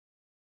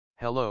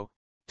Hello,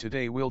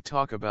 today we'll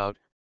talk about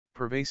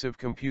pervasive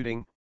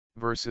computing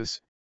versus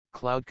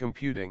cloud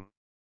computing.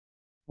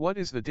 What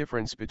is the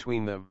difference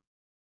between them?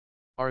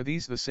 Are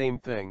these the same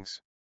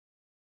things?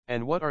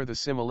 And what are the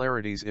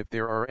similarities if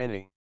there are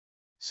any?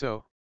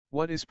 So,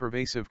 what is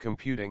pervasive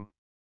computing?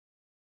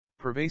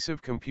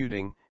 Pervasive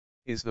computing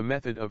is the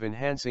method of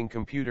enhancing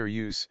computer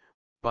use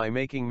by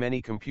making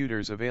many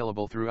computers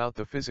available throughout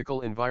the physical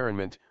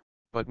environment,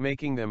 but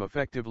making them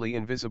effectively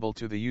invisible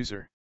to the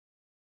user.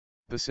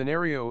 The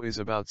scenario is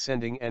about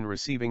sending and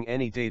receiving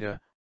any data,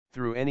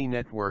 through any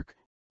network,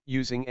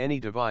 using any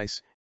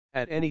device,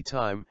 at any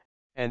time,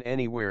 and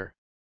anywhere.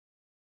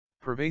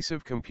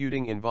 Pervasive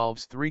computing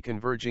involves three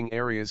converging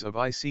areas of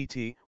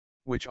ICT,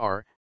 which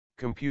are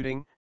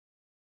computing,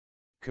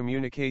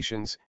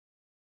 communications,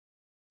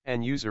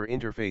 and user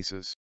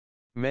interfaces.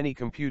 Many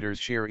computers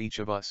share each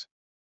of us.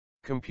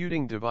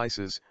 Computing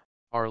devices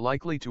are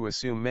likely to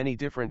assume many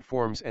different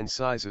forms and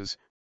sizes,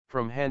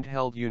 from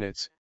handheld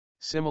units,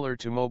 similar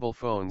to mobile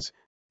phones,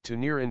 to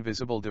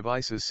near-invisible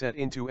devices set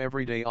into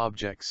everyday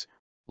objects,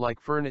 like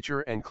furniture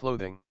and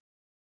clothing.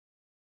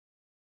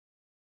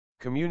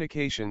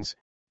 Communications,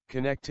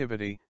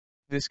 connectivity,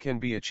 this can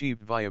be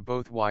achieved via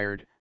both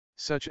wired,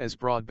 such as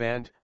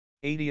broadband,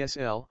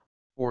 ADSL,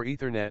 or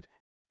Ethernet,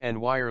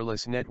 and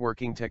wireless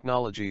networking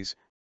technologies,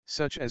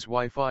 such as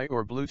Wi-Fi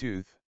or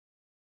Bluetooth.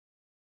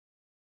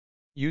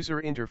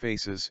 User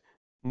interfaces,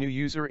 new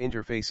user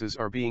interfaces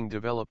are being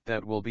developed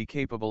that will be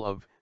capable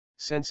of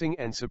sensing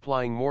and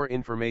supplying more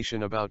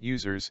information about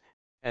users,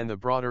 and the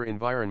broader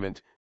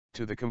environment,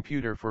 to the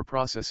computer for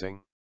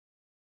processing.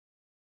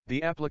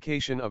 The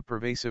application of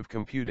pervasive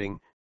computing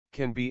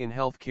can be in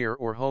healthcare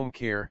or home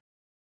care,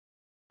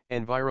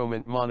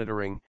 environment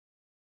monitoring,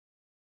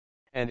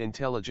 and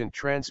intelligent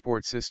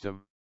transport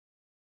system.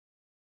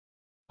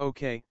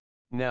 Okay,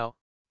 now,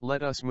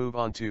 let us move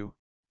on to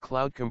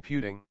cloud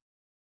computing.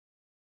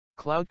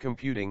 Cloud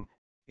computing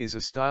is a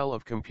style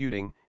of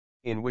computing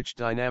in which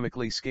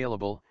dynamically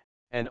scalable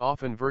and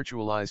often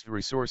virtualized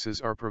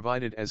resources are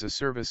provided as a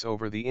service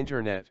over the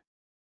Internet.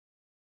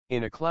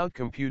 In a cloud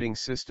computing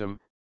system,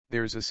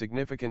 there's a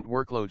significant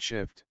workload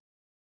shift.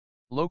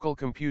 Local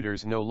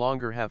computers no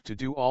longer have to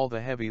do all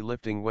the heavy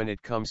lifting when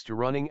it comes to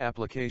running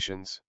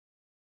applications.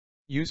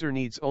 User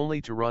needs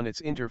only to run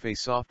its interface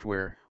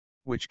software,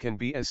 which can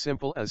be as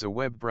simple as a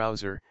web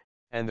browser,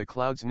 and the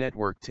cloud's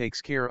network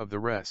takes care of the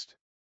rest.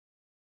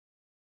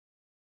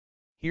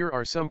 Here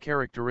are some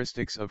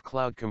characteristics of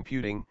cloud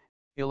computing: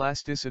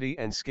 elasticity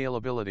and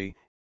scalability,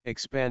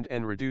 expand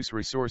and reduce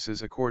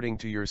resources according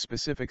to your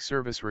specific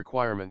service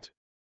requirement.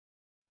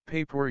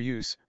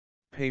 Pay-per-use,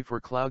 pay for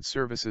cloud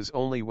services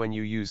only when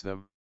you use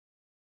them.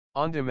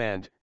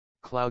 On-demand,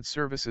 cloud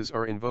services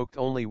are invoked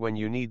only when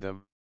you need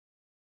them.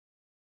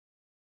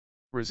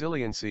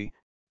 Resiliency,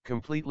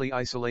 completely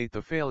isolate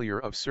the failure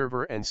of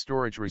server and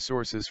storage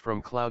resources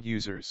from cloud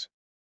users.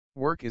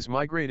 Work is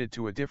migrated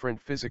to a different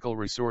physical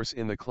resource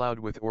in the cloud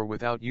with or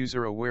without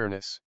user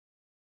awareness.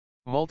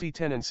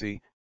 Multi-tenancy,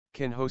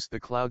 can host the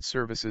cloud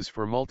services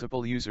for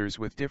multiple users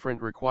with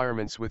different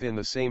requirements within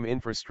the same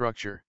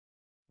infrastructure.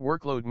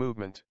 Workload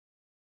movement.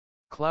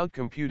 Cloud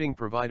computing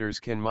providers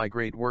can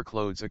migrate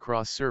workloads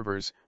across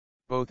servers,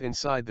 both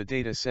inside the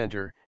data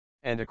center,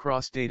 and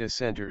across data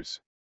centers.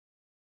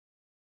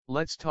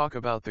 Let's talk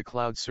about the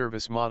cloud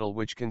service model,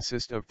 which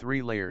consists of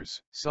three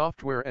layers: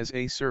 software as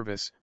a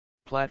service,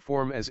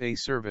 platform as a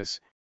service,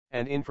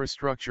 and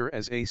infrastructure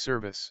as a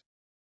service.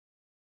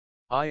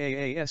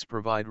 IaaS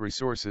provide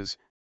resources,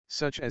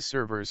 such as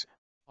servers,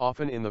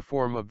 often in the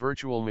form of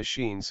virtual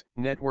machines,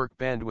 network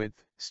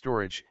bandwidth,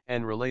 storage,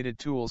 and related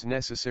tools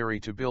necessary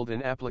to build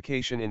an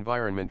application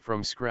environment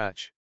from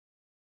scratch.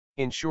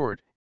 In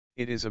short,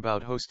 it is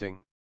about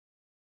hosting.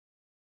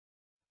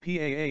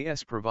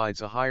 PaaS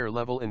provides a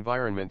higher-level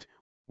environment,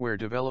 where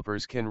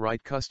developers can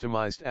write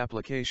customized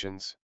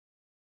applications.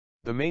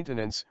 The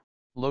maintenance,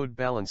 load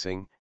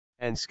balancing,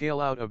 and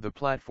scale-out of the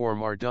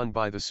platform are done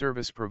by the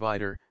service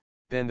provider,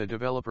 then the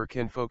developer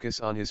can focus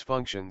on his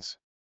functions.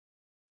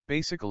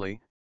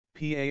 Basically,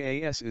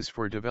 PaaS is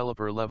for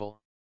developer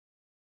level.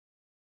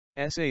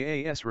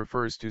 SaaS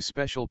refers to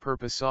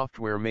special-purpose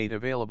software made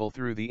available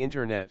through the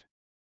Internet.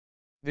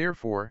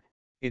 Therefore,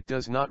 it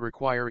does not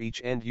require each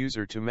end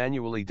user to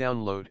manually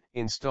download,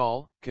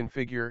 install,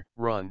 configure,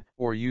 run,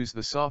 or use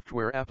the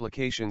software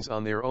applications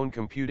on their own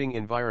computing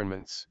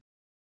environments.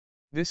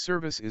 This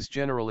service is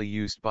generally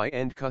used by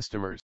end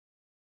customers.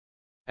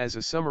 As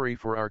a summary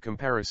for our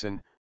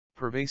comparison,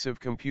 pervasive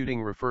computing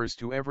refers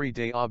to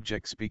everyday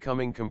objects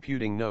becoming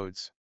computing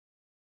nodes.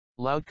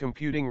 Cloud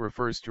computing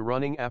refers to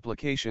running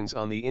applications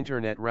on the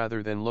Internet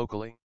rather than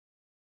locally.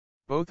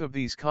 Both of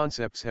these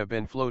concepts have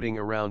been floating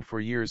around for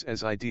years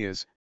as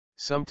ideas,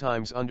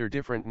 sometimes under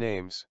different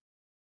names.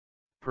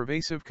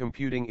 Pervasive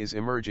computing is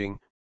emerging,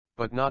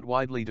 but not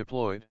widely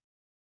deployed.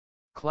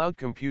 Cloud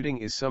computing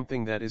is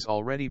something that is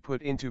already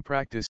put into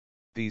practice.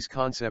 These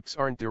concepts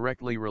aren't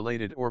directly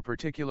related or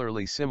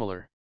particularly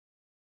similar.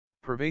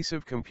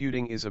 Pervasive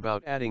computing is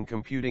about adding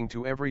computing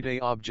to everyday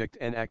object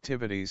and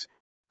activities.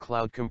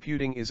 cloud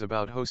computing is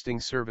about hosting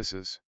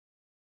services.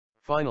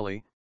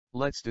 Finally,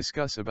 let's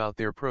discuss about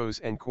their pros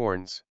and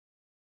cons.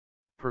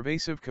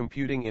 Pervasive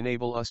computing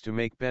enable us to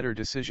make better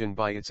decision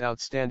by its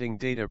outstanding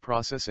data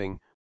processing,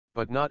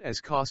 but not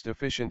as cost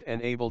efficient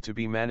and able to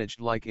be managed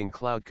like in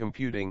cloud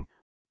computing.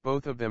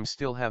 Both of them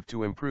still have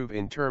to improve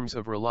in terms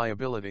of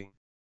reliability.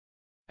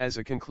 As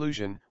a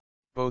conclusion,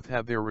 both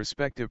have their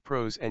respective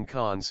pros and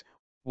cons.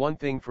 One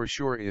thing for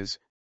sure is,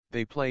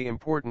 they play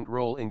important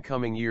role in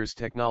coming years'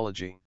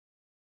 technology.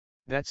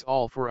 That's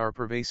all for our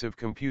pervasive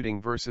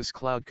computing versus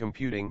cloud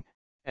computing,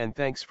 and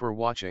thanks for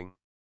watching.